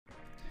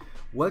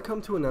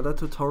Welcome to another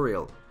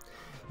tutorial.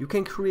 You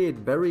can create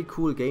very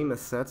cool game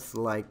assets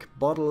like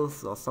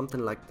bottles or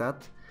something like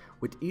that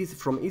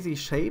from easy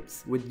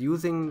shapes with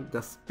using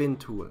the spin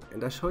tool,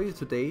 and I show you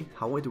today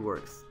how it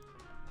works.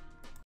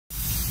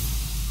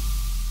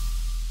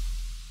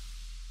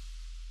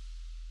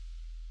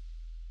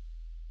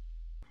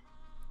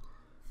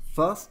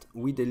 First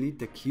we delete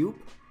the cube,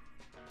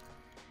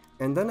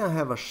 and then I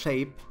have a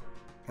shape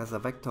as a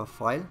vector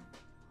file.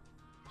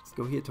 Let's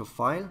go here to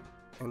File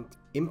and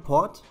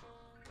Import,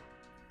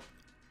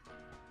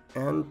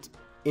 and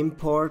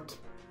import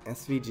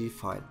SVG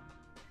file.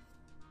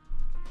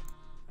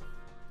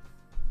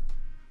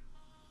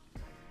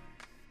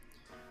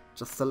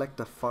 Just select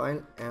the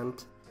file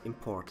and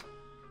import.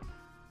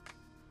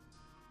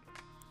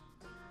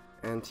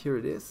 And here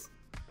it is.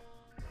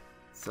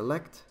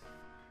 Select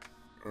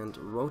and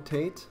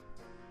rotate.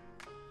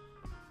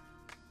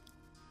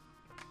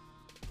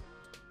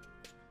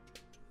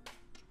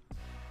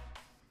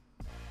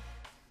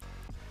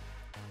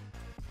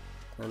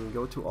 Then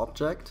go to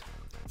Object,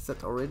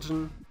 set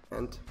origin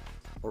and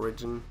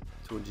origin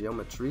to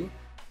geometry,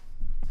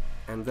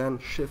 and then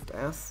Shift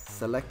S,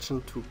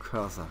 selection to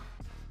cursor.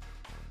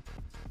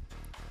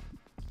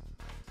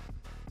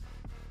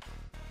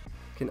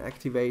 You can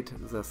activate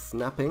the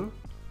snapping.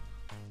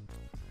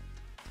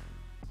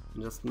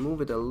 Just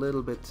move it a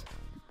little bit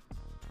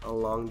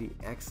along the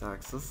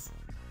x-axis.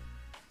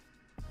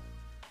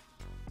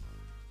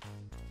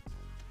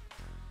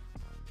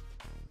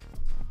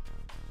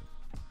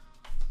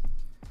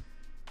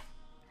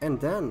 And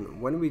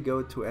then when we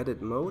go to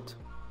edit mode,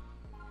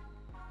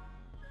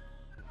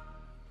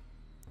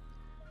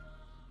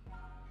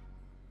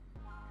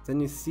 then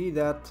you see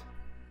that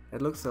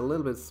it looks a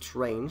little bit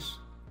strange.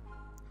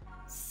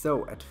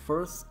 So at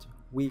first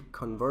we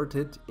convert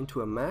it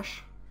into a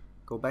mesh,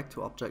 go back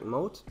to object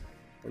mode,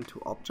 into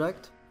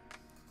object,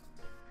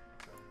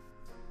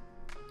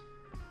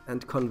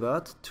 and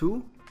convert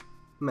to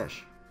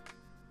mesh.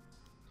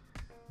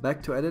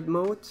 Back to edit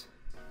mode,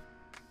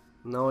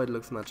 now it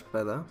looks much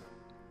better.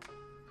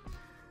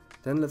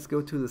 Then let's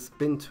go to the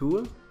spin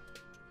tool.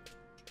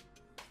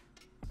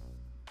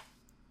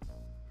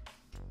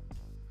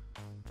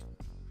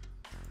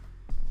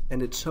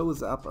 And it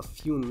shows up a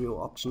few new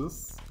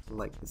options,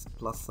 like this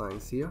plus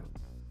signs here.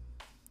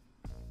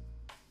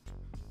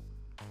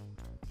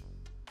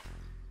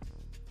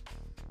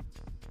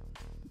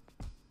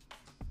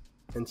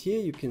 And here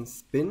you can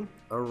spin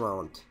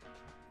around,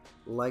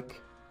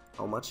 like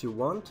how much you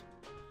want,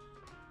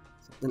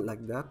 something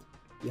like that,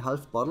 the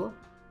half bottle.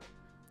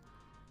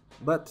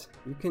 But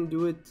you can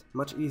do it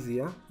much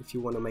easier if you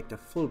want to make the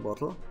full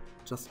bottle.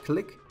 Just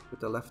click with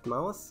the left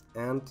mouse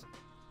and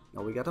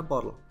now we got a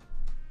bottle.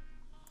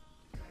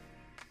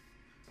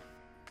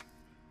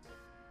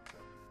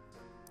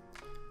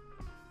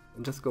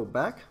 And just go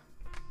back.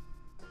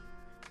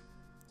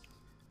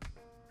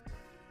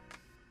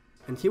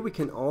 And here we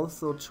can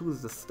also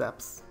choose the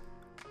steps.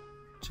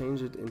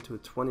 Change it into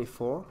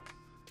 24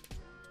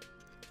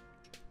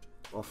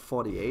 or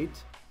 48.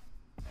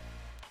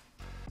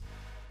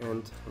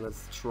 And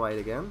let's try it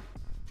again.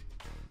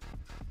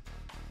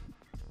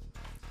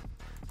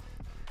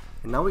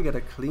 And now we get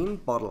a clean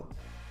bottle.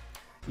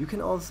 You can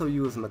also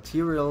use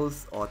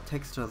materials or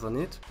textures on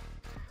it.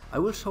 I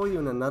will show you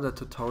in another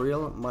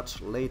tutorial much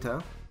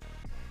later.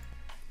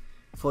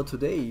 For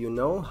today you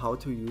know how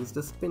to use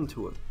the spin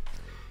tool.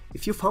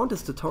 If you found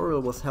this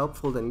tutorial was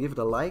helpful, then give it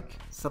a like,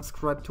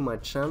 subscribe to my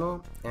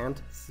channel,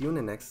 and see you in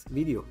the next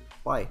video.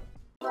 Bye!